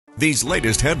These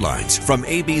latest headlines from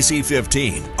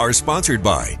ABC15 are sponsored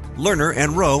by Lerner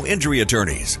and Rowe Injury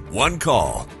Attorneys. One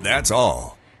call, that's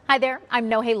all. Hi there, I'm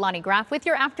Nohelani Graff with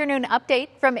your afternoon update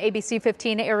from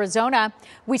ABC15 Arizona.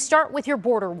 We start with your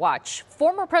border watch.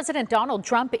 Former President Donald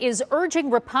Trump is urging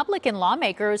Republican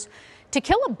lawmakers to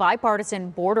kill a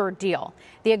bipartisan border deal.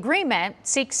 The agreement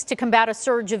seeks to combat a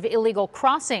surge of illegal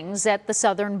crossings at the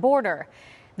southern border.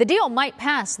 The deal might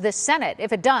pass the Senate.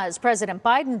 If it does, President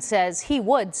Biden says he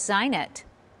would sign it.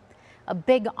 A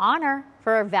big honor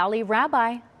for a Valley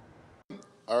rabbi.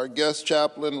 Our guest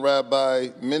chaplain, Rabbi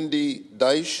Mendy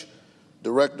Deich,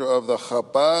 director of the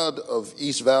Chabad of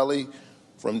East Valley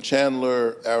from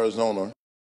Chandler, Arizona.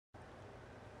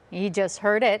 You just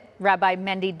heard it. Rabbi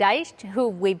Mendy Deich, who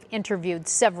we've interviewed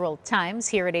several times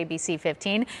here at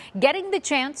ABC15, getting the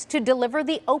chance to deliver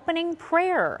the opening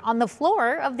prayer on the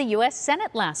floor of the U.S.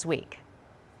 Senate last week.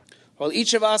 While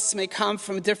each of us may come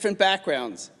from different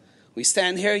backgrounds, we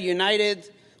stand here united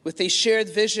with a shared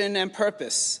vision and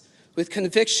purpose, with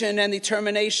conviction and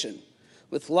determination,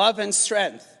 with love and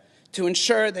strength to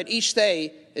ensure that each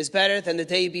day is better than the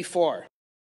day before.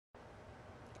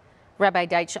 Rabbi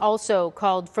Deich also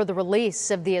called for the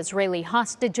release of the Israeli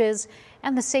hostages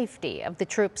and the safety of the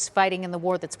troops fighting in the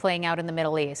war that's playing out in the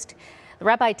Middle East. The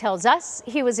rabbi tells us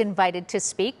he was invited to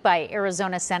speak by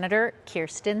Arizona Senator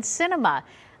Kyrsten Sinema.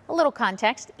 A little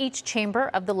context, each chamber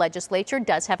of the legislature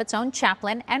does have its own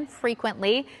chaplain, and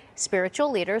frequently spiritual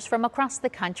leaders from across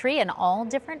the country and all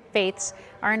different faiths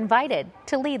are invited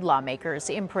to lead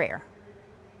lawmakers in prayer.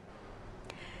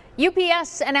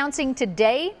 UPS announcing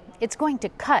today it's going to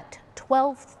cut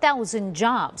 12,000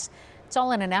 jobs. It's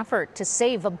all in an effort to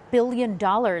save $1 billion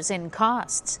in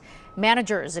costs.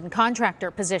 Managers and contractor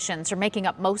positions are making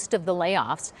up most of the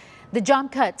layoffs. The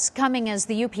job cuts coming as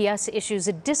the UPS issues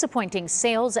a disappointing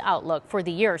sales outlook for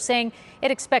the year, saying it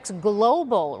expects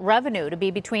global revenue to be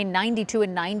between $92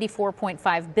 and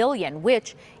 $94.5 billion,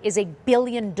 which is $1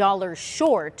 billion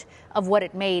short of what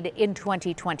it made in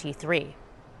 2023.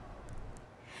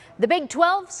 The Big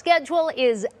 12 schedule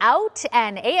is out,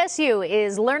 and ASU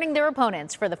is learning their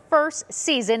opponents for the first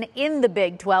season in the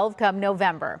Big 12 come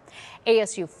November.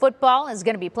 ASU football is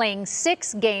going to be playing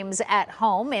 6 games at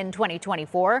home in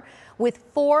 2024, with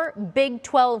 4 Big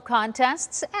 12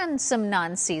 contests and some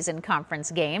non-season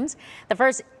conference games. The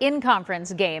first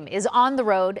in-conference game is on the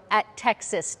road at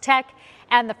Texas Tech,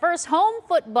 and the first home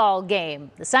football game,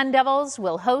 the Sun Devils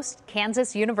will host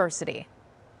Kansas University.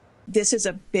 This is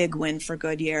a big win for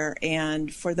Goodyear,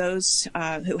 and for those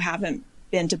who haven't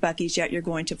been to Buc-ee's yet, you're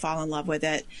going to fall in love with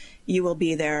it. You will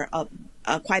be there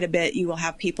quite a bit. You will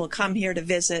have people come here to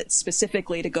visit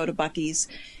specifically to go to Buc-ee's,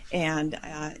 and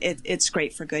it's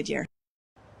great for Goodyear.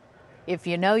 If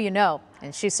you know, you know,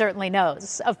 and she certainly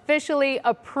knows. Officially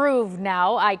approved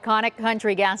now, iconic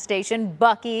country gas station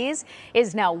Buc-ee's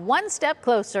is now one step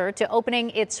closer to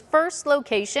opening its first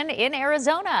location in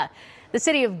Arizona. The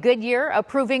city of Goodyear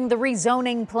approving the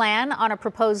rezoning plan on a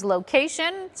proposed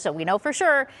location, so we know for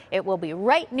sure it will be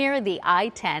right near the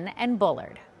I-10 and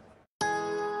Bullard.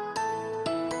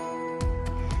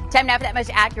 Time now for that much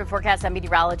accurate forecast. I'm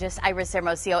meteorologist Iris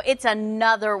Hermosillo. It's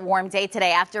another warm day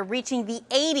today. After reaching the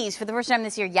 80s for the first time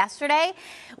this year yesterday,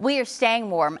 we are staying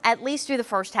warm at least through the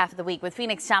first half of the week, with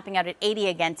Phoenix topping out at 80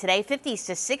 again today, 50s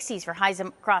to 60s for highs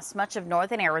across much of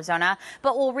northern Arizona,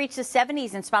 but we'll reach the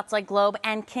 70s in spots like Globe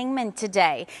and Kingman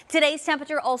today. Today's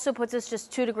temperature also puts us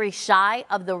just 2 degrees shy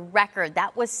of the record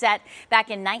that was set back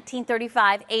in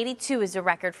 1935. 82 is the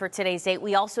record for today's date.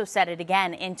 We also set it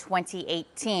again in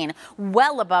 2018.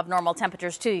 Well above normal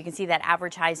temperatures too. You can see that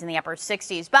average highs in the upper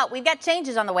 60s, but we've got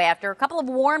changes on the way. After a couple of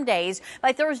warm days,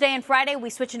 by Thursday and Friday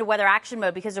we switch into weather action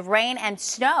mode because of rain and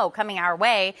snow coming our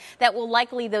way that will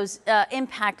likely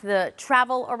impact the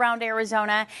travel around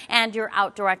Arizona and your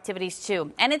outdoor activities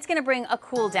too. And it's going to bring a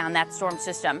cool down, that storm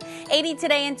system. 80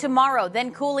 today and tomorrow,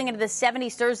 then cooling into the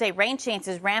 70s Thursday. Rain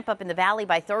chances ramp up in the valley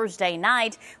by Thursday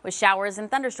night, with showers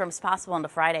and thunderstorms possible into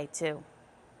Friday too.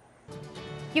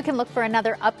 You can look for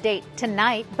another update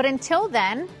tonight, but until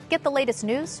then, get the latest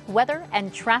news, weather,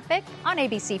 and traffic on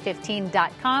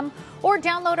ABC15.com or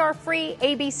download our free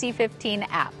ABC15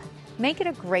 app. Make it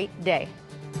a great day.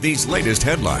 These latest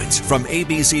headlines from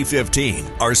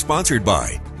ABC15 are sponsored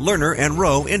by Lerner and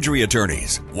Rowe Injury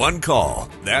Attorneys. One call,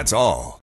 that's all.